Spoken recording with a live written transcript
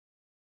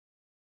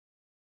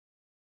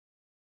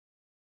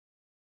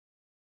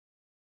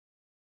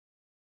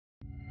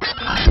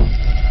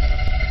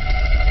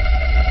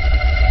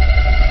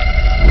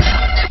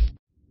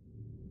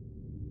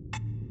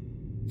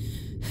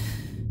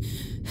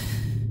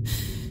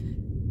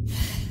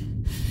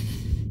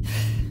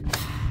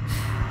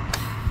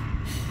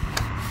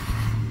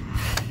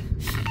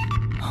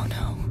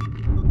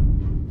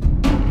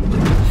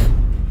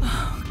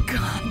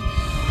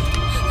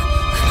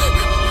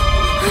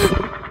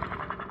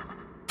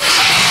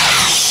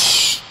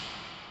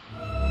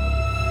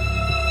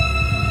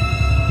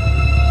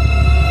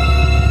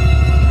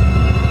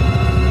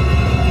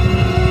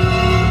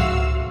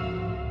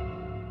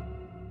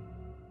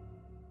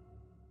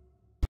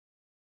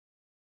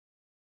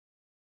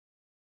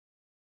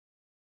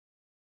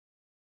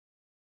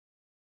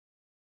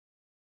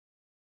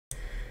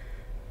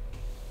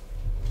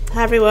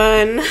Hi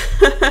everyone.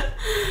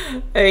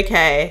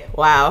 Okay,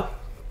 wow.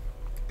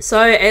 So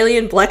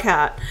Alien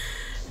Blackout.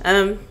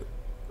 I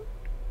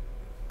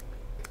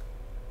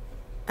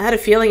had a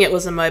feeling it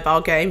was a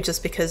mobile game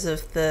just because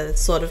of the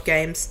sort of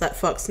games that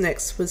Fox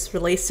Next was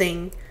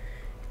releasing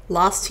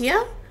last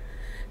year.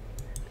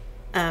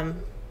 I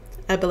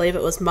believe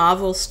it was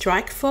Marvel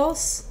Strike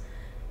Force,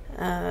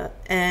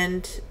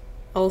 and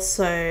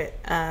also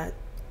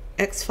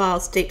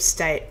X-Files Deep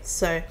State.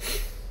 So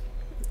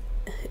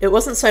it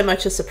wasn't so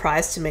much a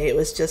surprise to me, it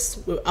was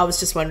just, I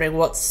was just wondering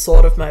what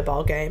sort of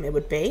mobile game it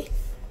would be.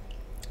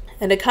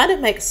 And it kind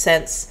of makes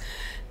sense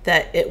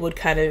that it would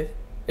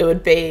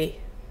be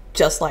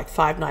just like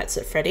Five Nights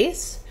at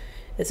Freddy's.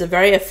 It's a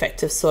very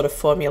effective sort of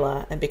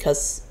formula, and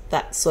because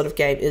that sort of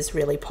game is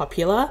really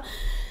popular,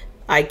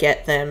 I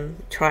get them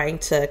trying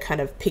to kind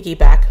of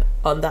piggyback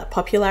on that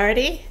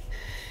popularity.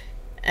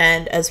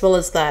 And as well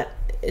as that,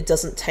 it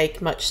doesn't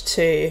take much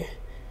to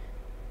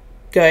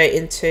go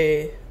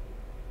into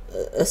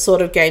a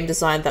sort of game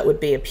design that would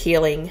be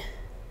appealing.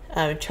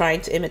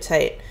 Trying to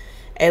imitate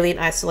Alien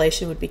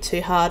Isolation would be too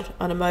hard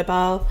on a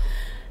mobile,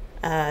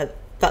 that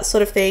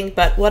sort of thing.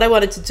 But what I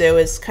wanted to do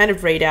is kind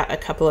of read out a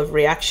couple of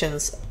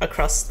reactions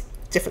across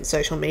different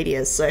social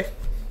medias. So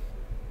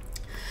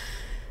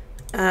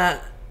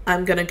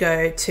I'm going to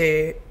go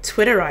to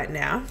Twitter right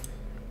now,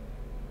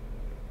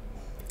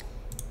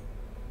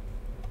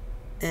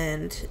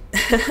 and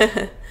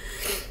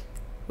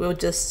we'll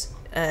just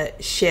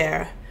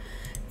share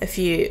a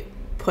few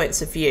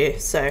points of view.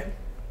 So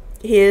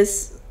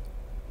here's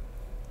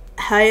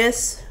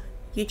Highest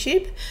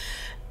YouTube.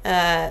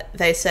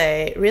 They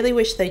say, really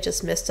wish they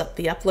just messed up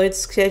the upload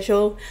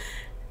schedule,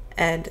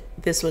 and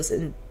this was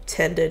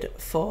intended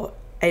for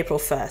April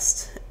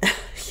 1st.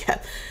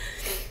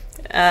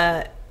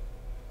 Yeah.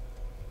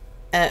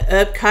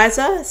 Herb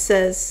Kaiser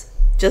says,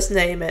 just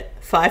name it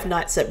Five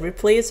Nights at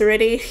Ripley's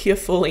already. You're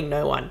fooling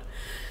no one.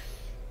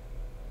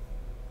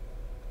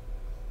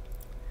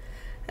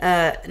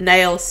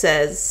 Nail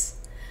says,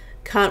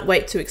 can't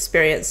wait to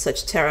experience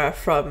such terror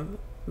from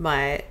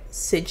my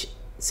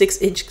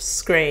 6-inch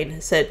screen.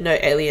 Said, no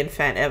Alien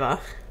fan ever.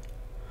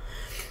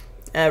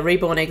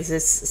 Reborn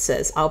Exists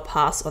says, I'll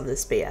pass on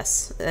this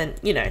BS. And,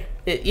 you know,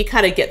 you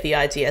kind of get the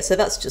idea. So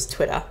that's just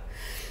Twitter.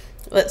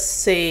 Let's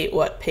see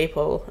what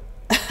people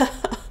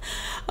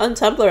on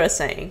Tumblr are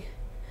saying.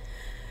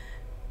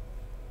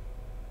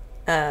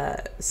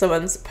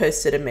 Someone's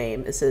posted a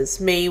meme. It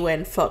says, me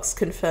when Fox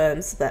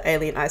confirms that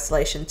Alien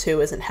Isolation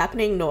 2 isn't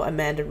happening, nor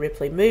Amanda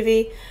Ripley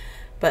movie,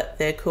 but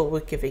they're cool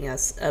with giving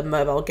us a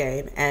mobile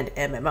game and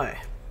MMO.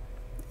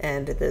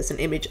 And there's an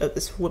image of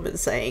this woman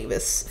saying,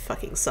 this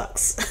fucking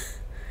sucks.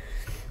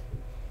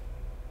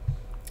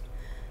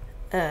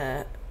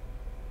 A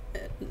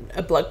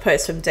blog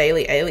post from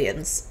Daily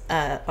Aliens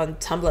on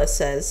Tumblr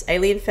says,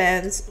 Alien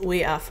fans,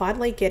 we are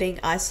finally getting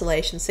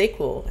Isolation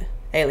sequel,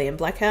 Alien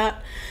Blackout.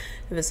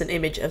 And there's an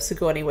image of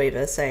Sigourney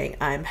Weaver saying,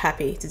 I'm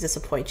happy to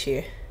disappoint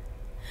you.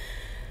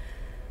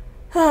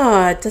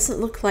 It doesn't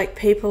look like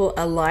people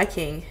are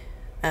liking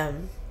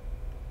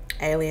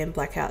Alien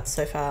Blackout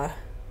so far,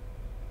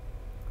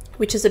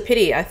 which is a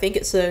pity. I think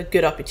it's a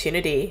good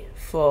opportunity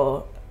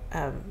for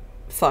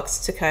Fox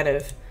to kind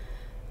of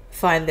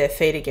find their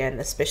feet again,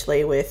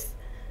 especially with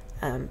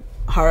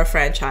horror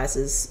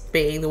franchises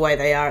being the way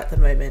they are at the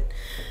moment.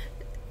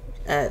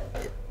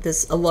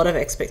 There's a lot of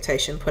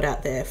expectation put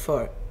out there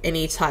for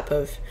any type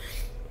of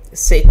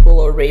sequel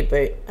or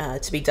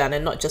reboot to be done,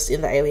 and not just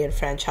in the Alien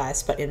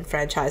franchise, but in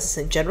franchises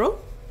in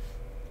general.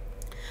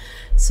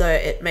 So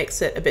it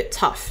makes it a bit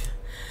tough.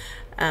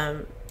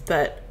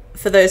 But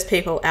for those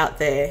people out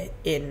there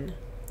in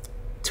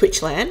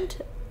Twitchland,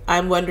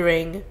 I'm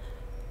wondering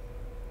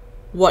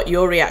what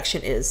your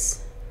reaction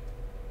is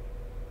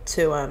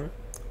to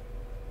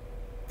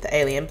the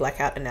Alien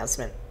Blackout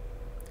announcement.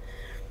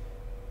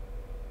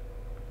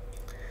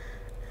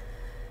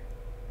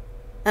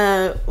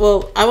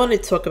 Well, I want to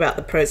talk about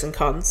the pros and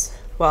cons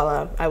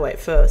while I wait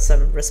for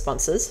some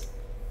responses.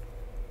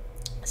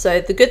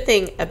 So the good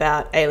thing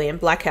about Alien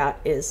Blackout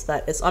is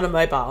that it's on a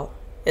mobile.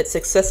 It's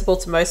accessible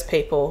to most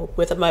people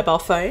with a mobile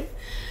phone.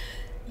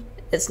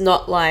 It's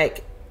not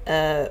like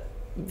a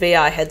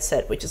VR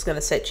headset, which is going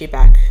to set you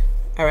back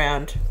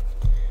around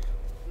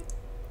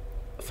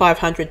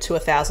 $500 to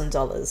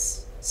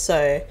 $1,000.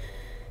 So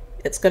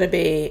it's going to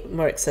be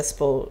more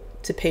accessible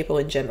to people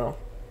in general.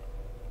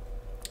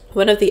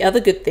 One of the other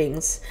good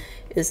things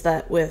is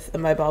that with a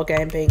mobile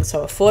game being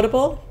so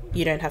affordable,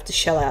 you don't have to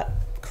shell out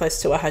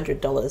close to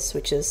 $100,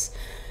 which is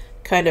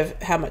kind of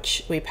how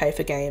much we pay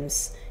for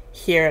games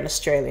here in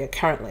Australia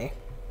currently.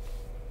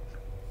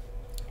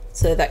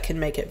 So that can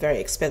make it very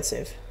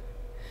expensive.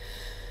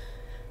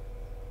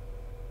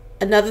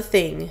 Another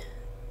thing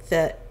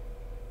that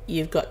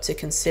you've got to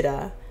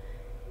consider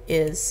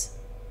is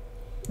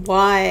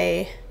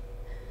why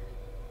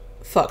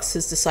Fox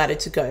has decided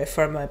to go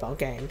for a mobile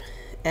game.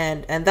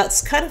 And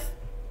that's kind of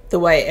the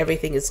way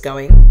everything is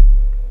going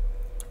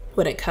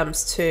when it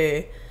comes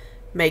to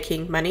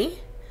making money.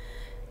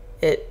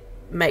 It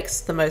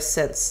makes the most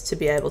sense to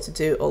be able to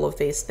do all of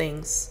these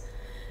things.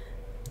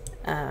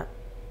 And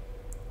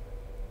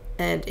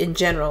in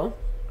general,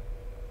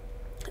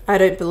 I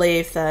don't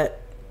believe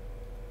that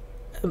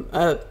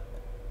a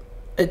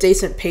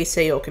decent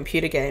PC or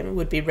computer game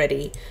would be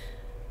ready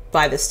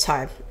by this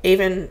time,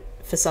 even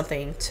for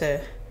something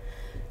to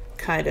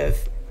kind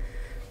of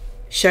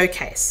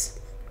showcase.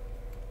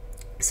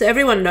 So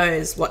everyone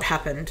knows what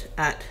happened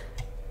at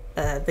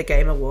the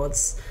Game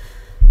Awards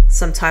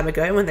some time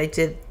ago when they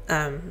did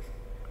the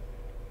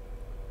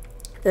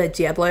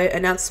Diablo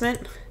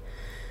announcement.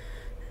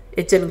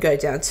 It didn't go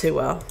down too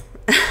well.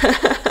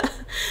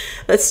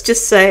 Let's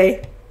just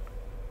say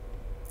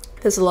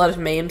there's a lot of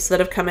memes that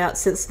have come out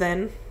since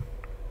then.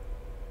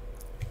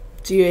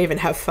 Do you even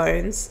have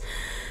phones?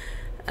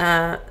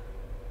 Yeah,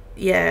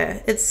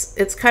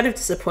 it's kind of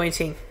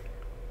disappointing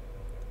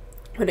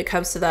when it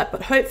comes to that,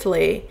 but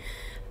hopefully,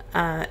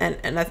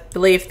 and I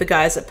believe the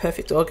guys at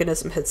Perfect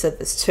Organism had said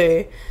this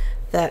too,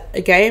 that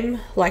a game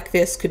like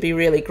this could be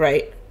really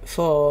great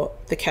for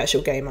the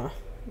casual gamer,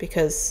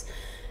 because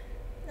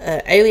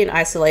Alien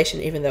Isolation,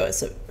 even though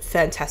it's a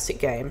fantastic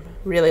game,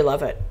 really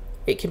love it,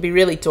 it can be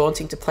really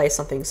daunting to play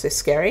something so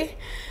scary.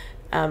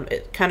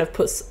 It kind of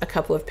puts a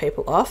couple of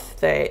people off.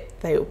 They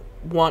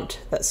want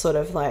that sort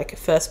of like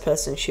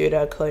first-person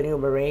shooter, Colonial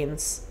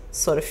Marines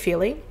sort of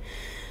feeling,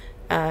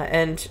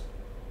 and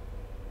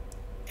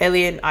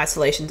Alien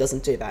Isolation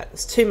doesn't do that.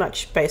 It's too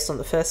much based on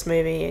the first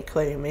movie, and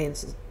Colonial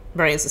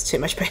Marines is too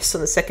much based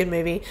on the second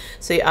movie,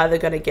 so you're either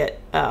going to get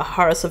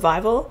horror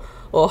survival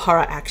or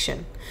horror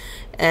action.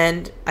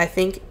 And I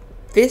think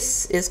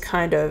this is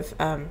kind of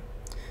a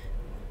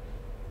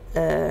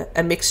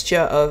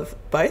mixture of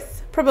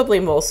both, probably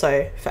more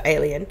so for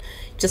Alien,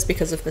 just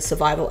because of the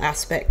survival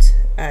aspect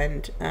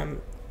and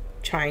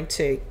trying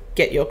to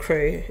get your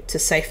crew to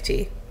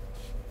safety.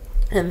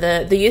 And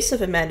the use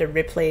of Amanda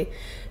Ripley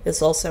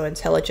is also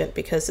intelligent,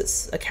 because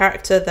it's a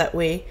character that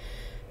we,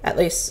 at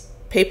least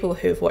people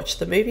who've watched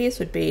the movies,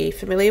 would be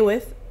familiar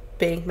with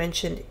being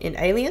mentioned in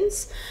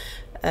Aliens.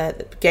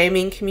 The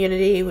gaming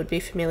community would be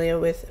familiar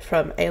with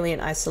from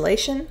Alien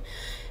Isolation,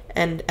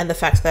 and the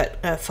fact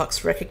that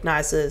Fox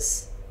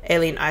recognizes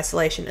Alien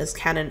Isolation as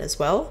canon as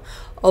well.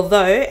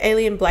 Although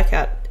Alien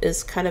Blackout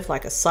is kind of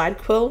like a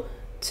sidequel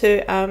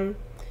to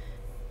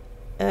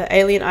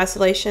Alien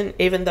Isolation,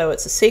 even though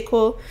it's a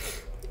sequel,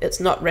 it's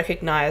not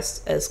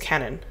recognized as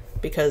canon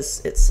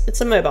because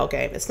it's a mobile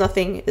game. It's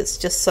nothing. It's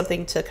just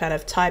something to kind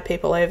of tie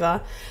people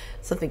over,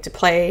 something to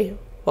play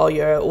while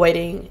you're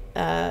waiting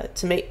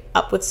to meet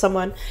up with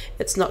someone.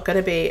 It's not going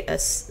to be a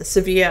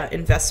severe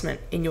investment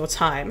in your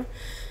time.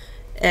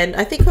 And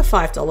I think for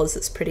 $5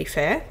 it's pretty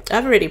fair.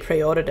 I've already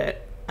pre-ordered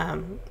it.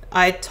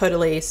 I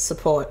totally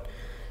support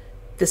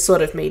this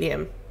sort of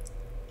medium.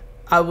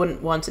 I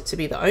wouldn't want it to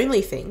be the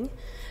only thing,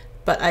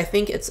 but I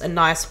think it's a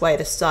nice way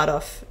to start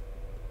off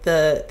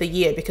the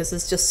year, because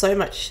there's just so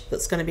much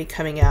that's going to be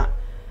coming out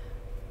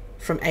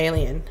from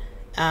Alien.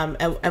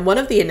 And one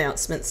of the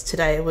announcements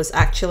today was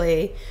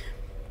actually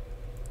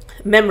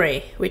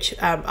Memory, which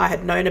I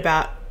had known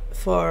about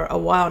for a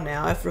while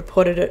now. I've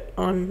reported it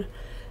on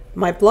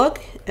my blog,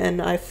 and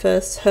I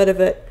first heard of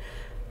it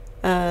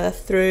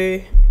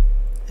through,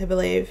 I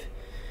believe,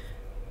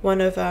 one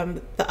of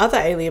the other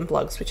Alien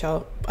blogs, which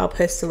I'll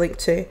post a link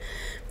to.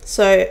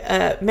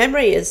 So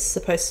Memory is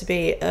supposed to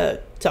be a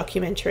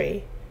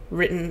documentary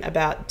written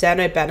about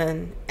Dan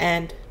O'Bannon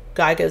and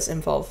Geiger's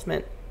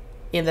involvement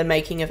in the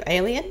making of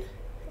Alien,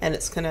 and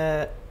it's going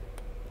to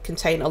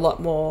contain a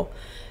lot more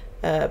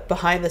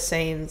behind the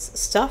scenes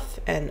stuff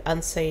and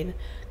unseen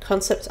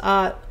concept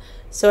art.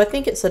 So I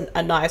think it's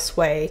a nice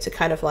way to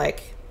kind of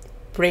like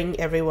bring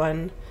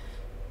everyone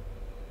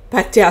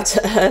back down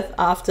to earth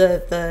after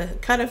the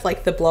kind of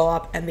like the blow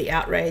up and the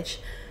outrage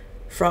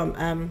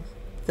from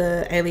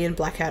the Alien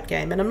Blackout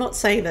game. And I'm not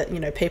saying that, you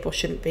know, people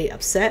shouldn't be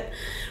upset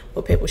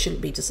or people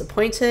shouldn't be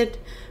disappointed.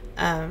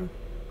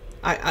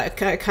 I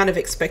kind of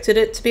expected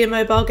it to be a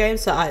mobile game,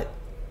 so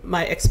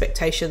my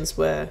expectations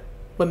were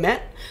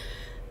met.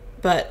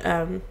 But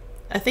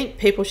I think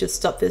people should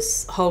stop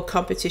this whole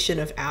competition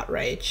of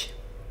outrage.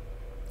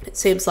 It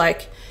seems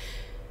like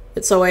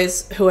it's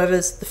always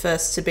whoever's the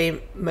first to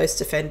be most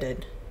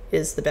offended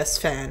is the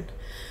best fan.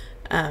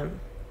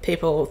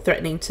 People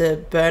threatening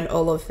to burn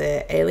all of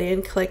their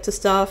Alien collector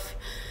stuff.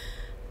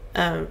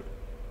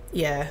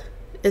 Yeah,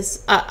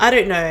 it's I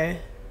don't know.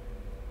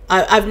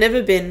 I've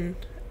never been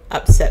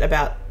upset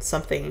about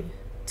something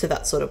to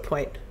that sort of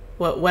point.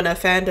 When a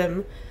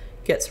fandom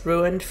gets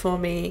ruined for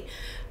me,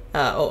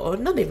 or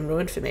not even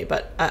ruined for me,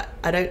 but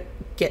I don't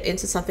get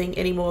into something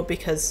anymore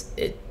because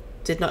it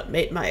did not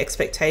meet my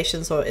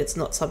expectations, or it's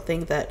not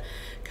something that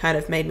kind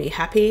of made me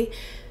happy.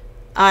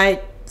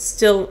 I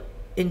still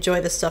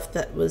enjoy the stuff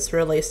that was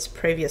released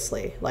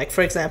previously. Like,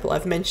 for example,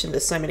 I've mentioned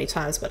this so many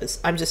times, but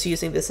I'm just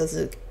using this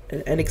as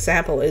an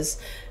example, is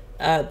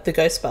the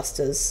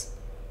Ghostbusters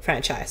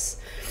franchise.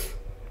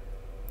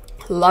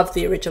 Love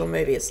the original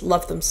movies,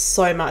 love them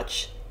so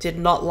much. Did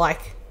not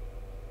like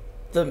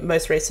the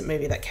most recent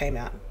movie that came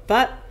out,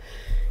 but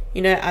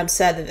You know, I'm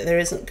sad that there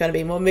isn't going to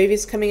be more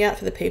movies coming out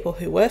for the people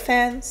who were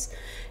fans,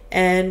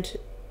 and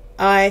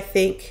I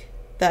think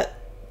that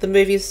the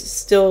movies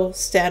still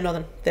stand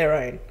on their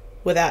own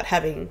without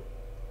having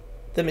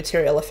the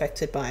material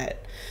affected by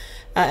it.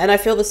 And I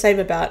feel the same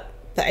about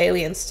the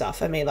Alien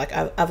stuff. I mean, like,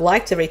 I've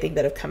liked everything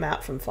that have come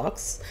out from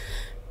Fox,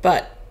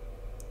 but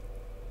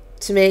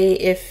to me,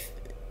 if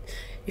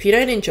you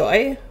don't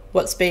enjoy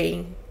what's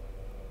being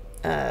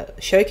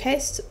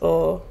showcased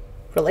or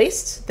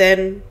released,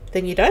 then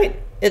you don't.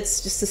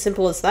 It's just as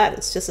simple as that.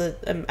 It's just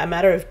a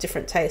matter of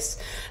different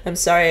tastes. I'm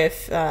sorry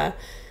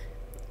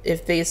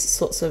if these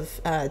sorts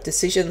of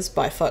decisions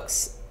by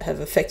Fox have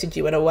affected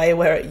you in a way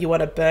where you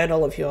want to burn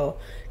all of your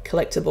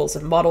collectibles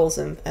and models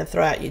and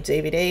throw out your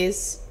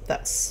DVDs.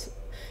 That's,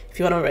 if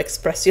you want to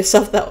express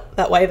yourself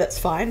that way, that's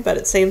fine. But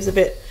it seems a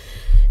bit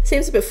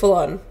full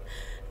on.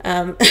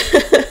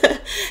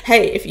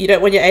 Hey, if you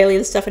don't want your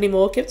Alien stuff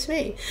anymore, give it to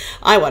me.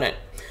 I want it.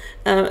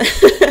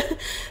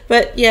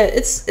 But yeah,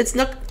 it's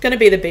not going to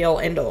be the be-all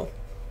end-all.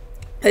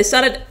 They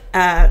started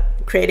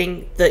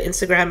creating the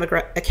Instagram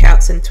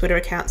accounts and Twitter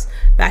accounts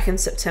back in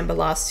September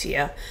last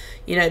year.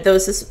 You know, there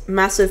was this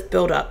massive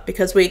build-up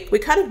because we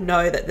kind of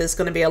know that there's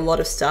going to be a lot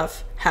of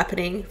stuff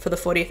happening for the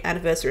 40th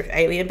anniversary of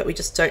Alien, but we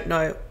just don't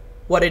know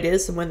what it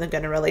is and when they're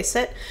going to release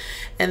it.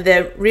 And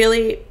they're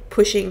really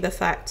pushing the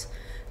fact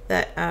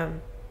that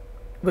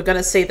we're going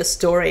to see the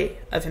story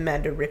of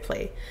Amanda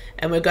Ripley,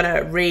 and we're going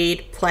to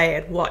read, play,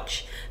 and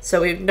watch.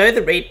 So we know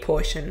the read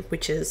portion,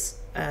 which is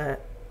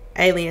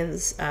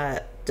Aliens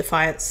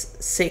Defiance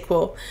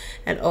sequel,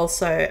 and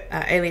also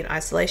Alien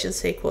Isolation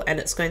sequel, and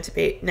it's going to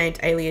be named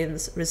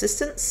Aliens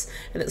Resistance,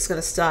 and it's going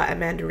to star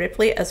Amanda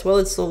Ripley as well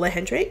as Zola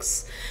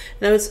Hendricks.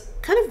 And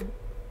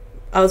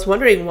I was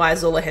wondering why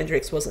Zola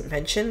Hendricks wasn't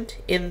mentioned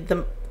in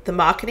the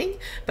marketing,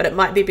 but it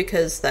might be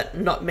because that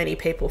not many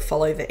people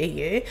follow the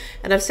EU,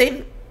 and I've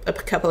seen a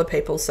couple of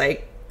people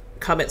say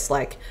comments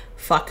like,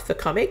 fuck the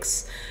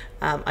comics,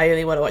 I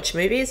only want to watch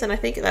movies, and I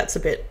think that's a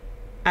bit,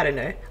 I don't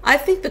know. I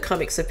think the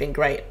comics have been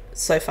great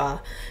so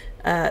far.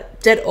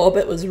 Dead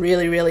Orbit was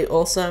really, really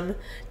awesome.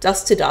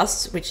 Dust to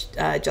Dust, which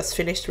just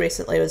finished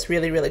recently, was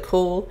really, really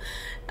cool.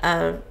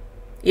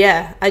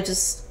 Yeah, I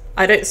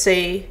don't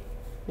see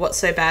what's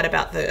so bad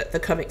about the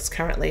comics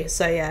currently.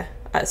 So yeah,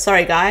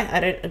 sorry Guy, I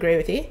don't agree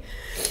with you.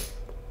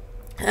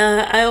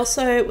 I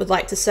also would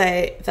like to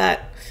say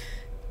that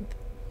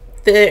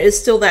there is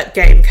still that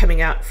game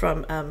coming out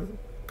from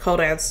Cold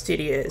Iron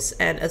Studios,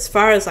 and as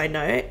far as I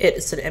know,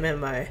 it's an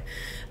MMO.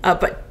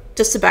 But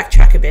just to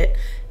backtrack a bit,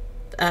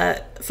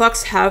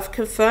 Fox have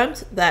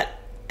confirmed that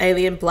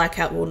Alien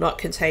Blackout will not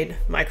contain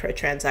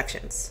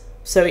microtransactions,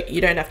 so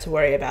you don't have to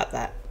worry about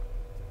that.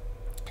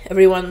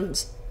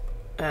 Everyone's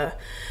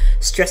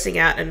stressing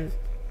out and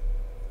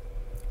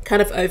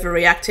kind of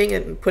overreacting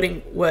and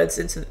putting words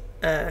into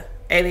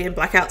Alien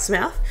Blackout's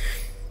mouth.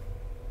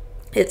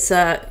 It's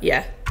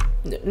yeah,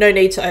 no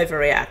need to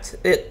overreact.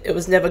 It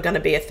was never going to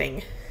be a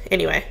thing.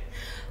 Anyway,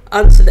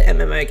 on to the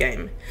MMO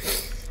game.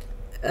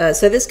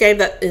 So this game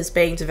that is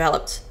being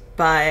developed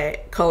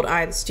by Cold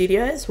Iron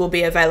Studios will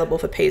be available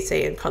for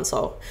PC and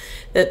console.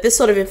 This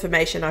sort of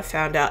information I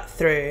found out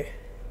through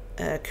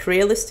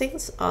career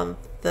listings on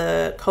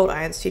the Cold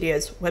Iron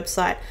Studios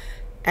website,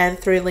 and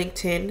through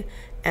LinkedIn,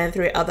 and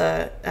through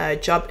other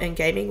job and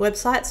gaming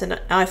websites,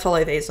 and I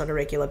follow these on a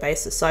regular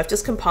basis. So I've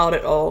just compiled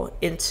it all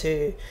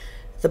into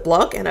the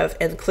blog, and I've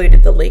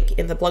included the link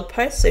in the blog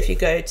post. So if you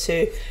go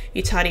to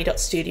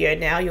yutani.studio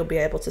now, you'll be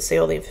able to see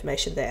all the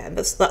information there, and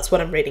that's what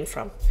I'm reading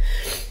from.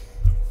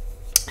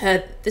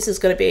 This is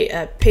going to be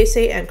a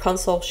PC and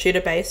console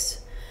shooter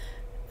based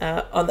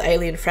on the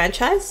Alien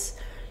franchise.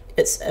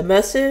 It's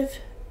immersive.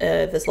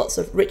 There's lots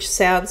of rich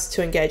sounds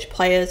to engage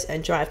players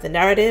and drive the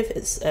narrative.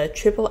 It's a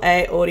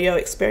AAA audio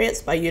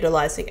experience by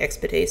utilizing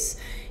expertise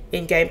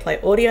in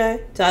gameplay audio,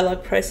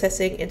 dialogue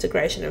processing,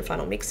 integration, and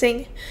final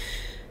mixing.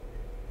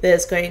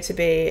 There's going to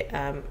be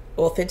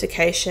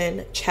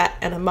authentication, chat,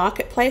 and a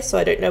marketplace. So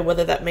I don't know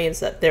whether that means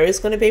that there is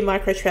going to be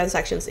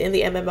microtransactions in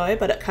the MMO,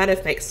 but it kind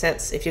of makes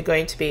sense if you're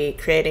going to be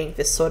creating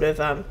this sort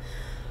of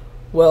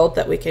world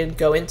that we can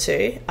go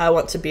into. I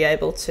want to be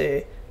able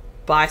to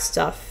buy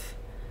stuff.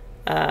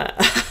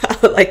 I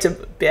would like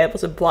to be able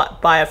to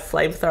buy a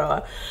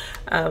flamethrower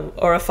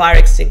or a fire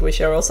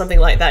extinguisher or something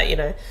like that, you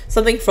know,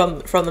 something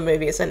from the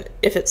movies. And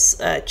if it's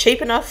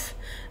cheap enough,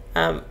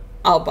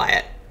 I'll buy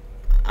it.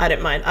 I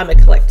don't mind. I'm a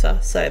collector,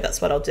 so that's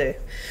what I'll do.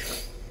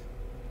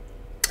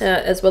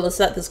 As well as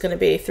that, there's going to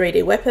be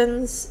 3D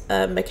weapons,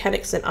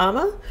 mechanics, and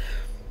armor,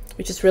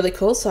 which is really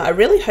cool. So I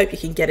really hope you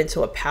can get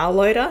into a power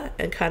loader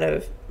and kind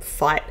of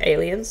fight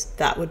aliens.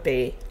 That would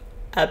be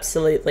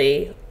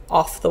absolutely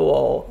off the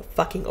wall,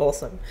 fucking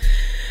awesome.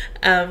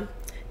 And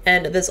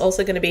there's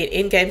also going to be an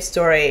in-game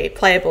story,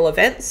 playable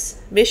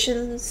events,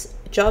 missions,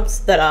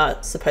 jobs that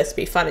are supposed to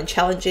be fun and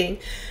challenging,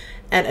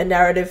 and a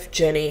narrative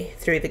journey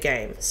through the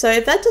game. So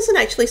that doesn't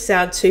actually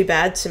sound too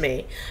bad to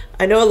me.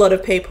 I know a lot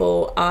of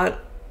people aren't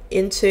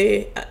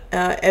into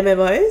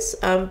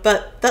MMOs,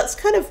 but that's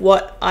kind of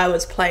what I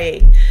was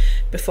playing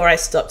before I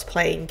stopped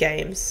playing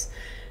games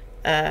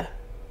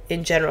in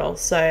in general.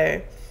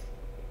 So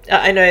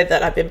I know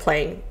that I've been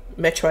playing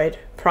Metroid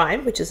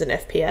Prime, which is an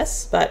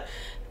FPS, but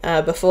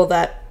before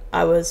that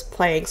I was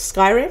playing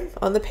Skyrim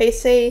on the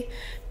PC,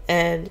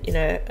 and you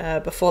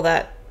know, before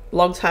that,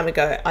 long time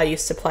ago, I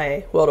used to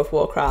play World of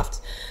Warcraft.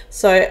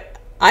 So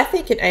I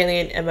think an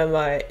Alien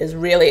MMO is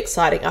really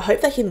exciting. I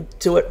hope they can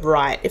do it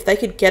right. If they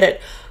could get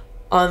it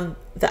on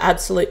the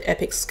absolute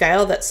epic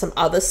scale that some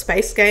other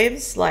space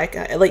games like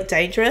Elite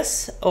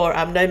Dangerous or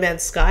No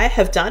Man's Sky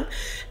have done.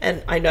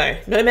 And I know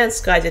No Man's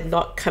Sky did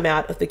not come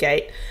out of the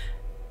gate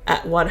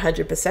at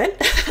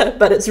 100%,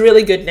 but it's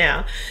really good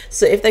now.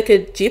 So if they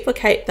could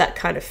duplicate that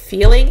kind of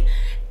feeling,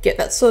 get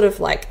that sort of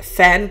like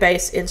fan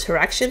base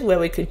interaction where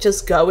we could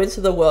just go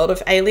into the world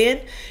of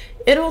Alien,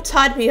 it'll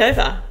tide me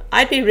over.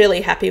 I'd be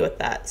really happy with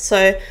that.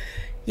 So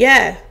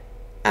yeah,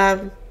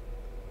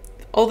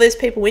 all those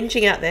people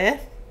whinging out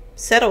there,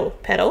 settle,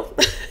 pedal.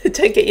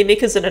 Don't get your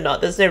knickers in a knot.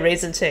 There's no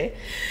reason to.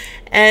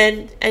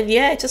 And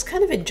yeah, just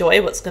kind of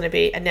enjoy what's going to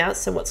be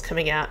announced and what's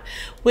coming out.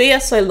 We are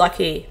so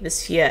lucky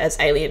this year as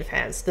Alien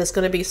fans. There's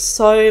going to be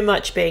so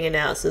much being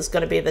announced. There's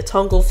going to be the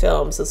Tongle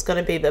films, there's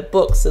going to be the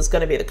books, there's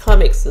going to be the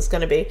comics, there's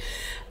going to be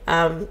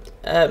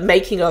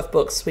making of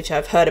books, which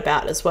I've heard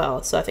about as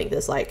well. So I think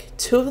there's like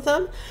 2 of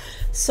them.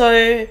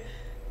 So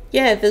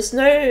yeah, there's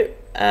no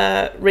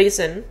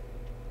reason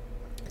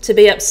to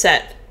be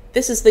upset.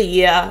 This is the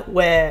year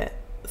where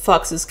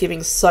Fox is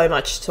giving so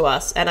much to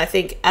us, and I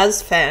think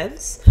as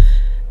fans,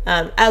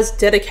 as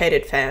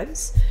dedicated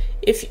fans,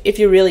 if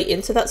you're really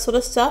into that sort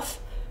of stuff,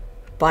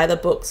 buy the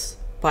books,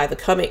 buy the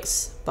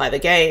comics, buy the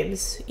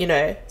games, you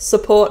know,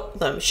 support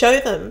them, show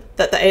them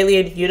that the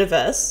Alien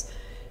universe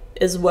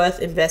is worth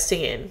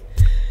investing in,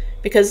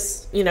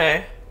 because, you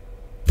know,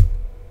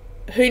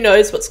 who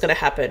knows what's going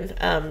to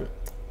happen.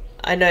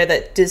 I know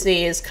that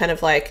Disney is kind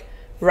of like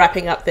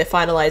wrapping up their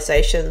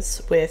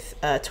finalizations with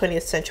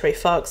 20th Century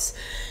Fox.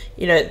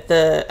 You know,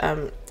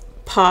 the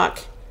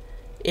park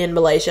in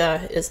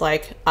Malaysia is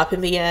like up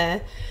in the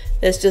air.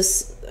 There's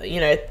just, you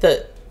know,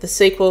 the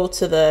sequel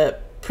to the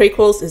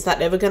prequels, is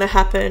that ever going to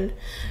happen?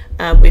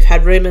 We've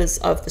had rumors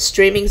of the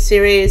streaming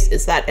series,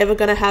 is that ever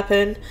going to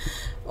happen?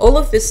 All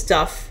of this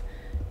stuff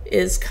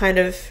is kind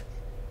of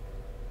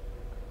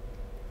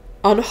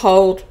on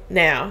hold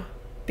now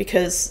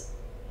because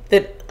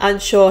they're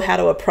unsure how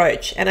to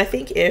approach. And I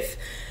think if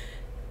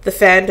the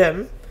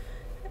fandom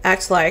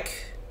acts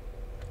like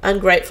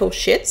ungrateful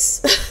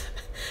shits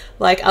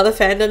like other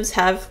fandoms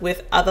have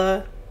with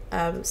other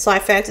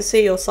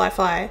sci-fantasy or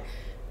sci-fi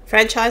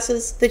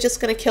franchises, they're just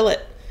going to kill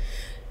it.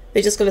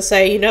 They're just going to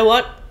say, you know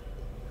what,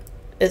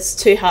 it's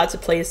too hard to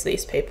please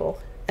these people.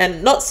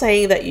 And not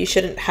saying that you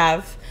shouldn't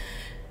have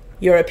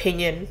your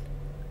opinion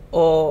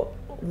or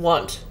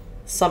want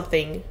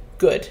something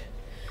good.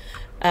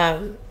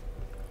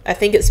 I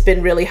think it's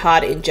been really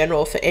hard in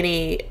general for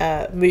any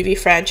movie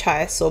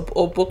franchise or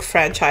book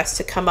franchise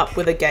to come up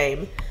with a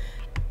game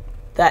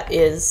that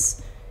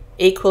is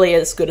equally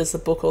as good as the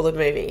book or the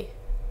movie.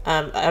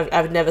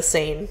 I've never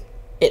seen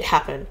it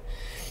happen.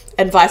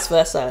 And vice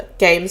versa.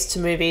 Games to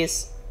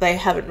movies, they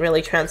haven't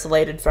really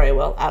translated very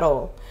well at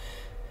all.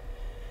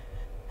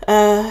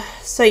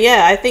 So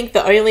yeah, I think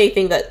the only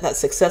thing that's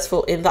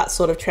successful in that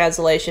sort of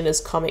translation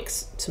is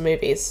comics to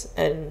movies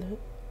and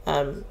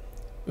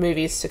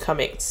movies to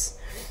comics.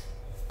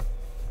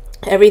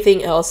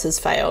 Everything else has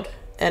failed.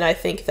 And I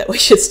think that we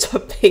should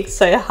stop being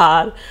so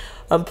hard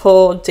on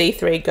poor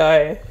D3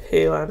 Go,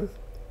 who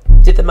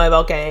did the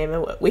mobile game,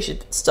 and we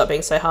should stop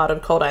being so hard on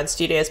Cold Iron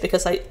Studios,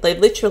 because they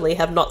literally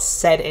have not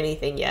said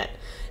anything yet.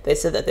 They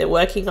said that they're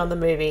working on the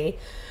movie,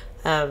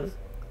 and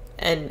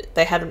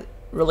they haven't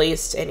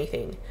released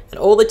anything. And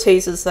all the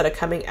teasers that are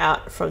coming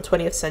out from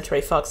 20th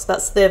Century Fox,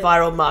 that's their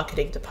viral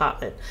marketing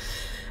department.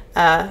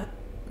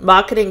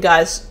 Marketing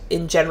guys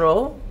in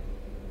general,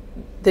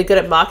 they're good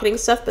at marketing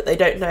stuff, but they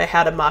don't know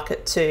how to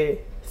market to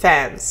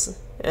fans.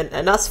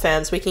 And us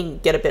fans, we can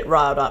get a bit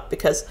riled up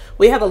because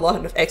we have a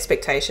lot of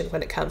expectation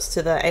when it comes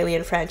to the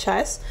Alien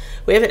franchise.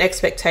 We have an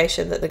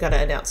expectation that they're going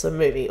to announce a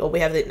movie, or we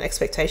have an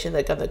expectation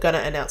that they're going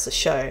to announce a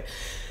show.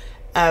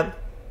 And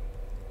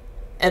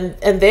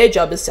their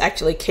job is to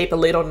actually keep a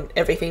lid on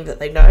everything that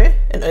they know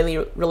and only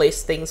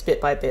release things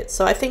bit by bit.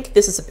 So I think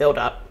this is a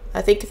build-up.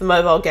 I think the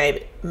mobile game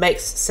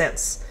makes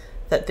sense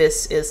that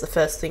this is the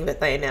first thing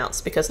that they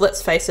announce, because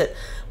let's face it,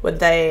 when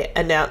they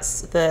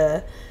announced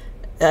the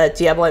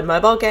Diablo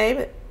mobile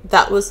game,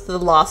 that was the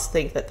last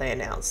thing that they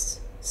announced.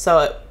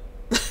 So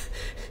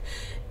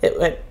it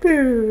went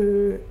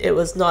boo. It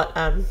was not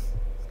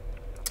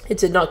it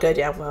did not go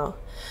down well.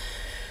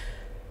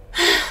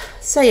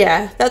 So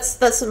yeah,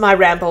 that's my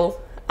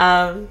ramble.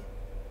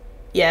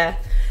 Yeah,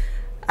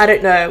 I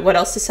don't know what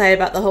else to say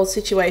about the whole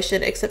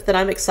situation except that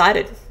I'm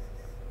excited.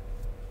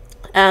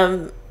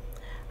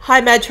 Hi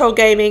Mad Troll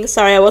Gaming,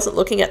 sorry I wasn't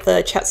looking at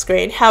the chat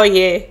screen. How are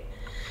you?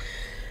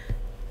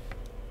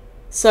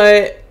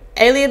 So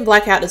Alien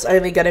Blackout is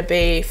only going to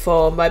be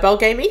for mobile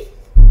gaming.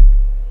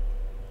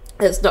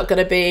 It's not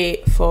going to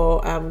be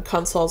for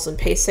consoles and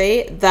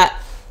PC.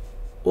 That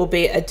will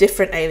be a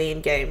different Alien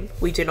game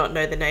we do not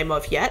know the name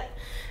of yet.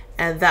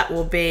 and that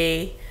will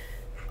be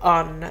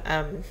on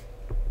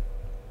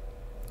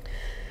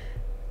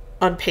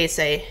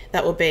PC.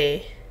 That will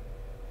be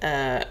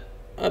on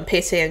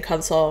PC and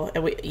console,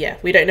 and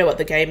we don't know what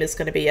the game is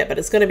going to be yet, but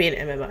it's going to be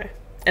an MMO,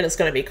 and it's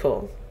going to be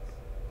cool.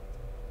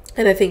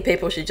 And I think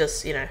people should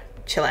just, you know,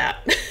 chill out.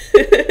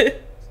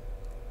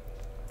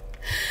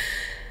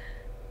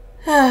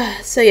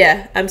 So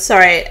yeah, I'm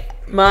sorry,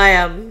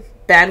 my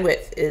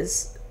bandwidth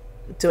is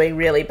doing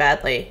really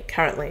badly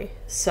currently,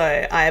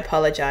 so I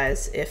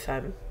apologize if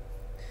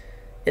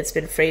it's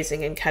been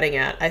freezing and cutting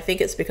out. I think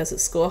it's because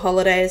it's school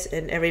holidays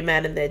and every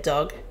man and their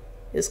dog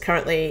is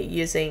currently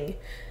using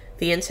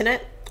the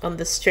internet on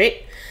the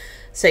street.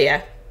 So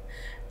yeah,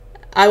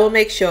 I will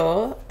make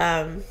sure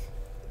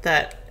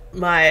that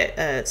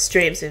my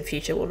streams in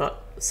future will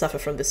not suffer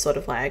from this sort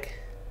of lag.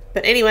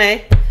 But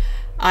anyway,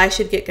 I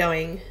should get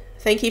going.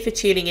 Thank you for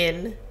tuning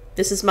in.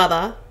 This is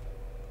Mother,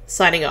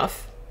 signing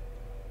off.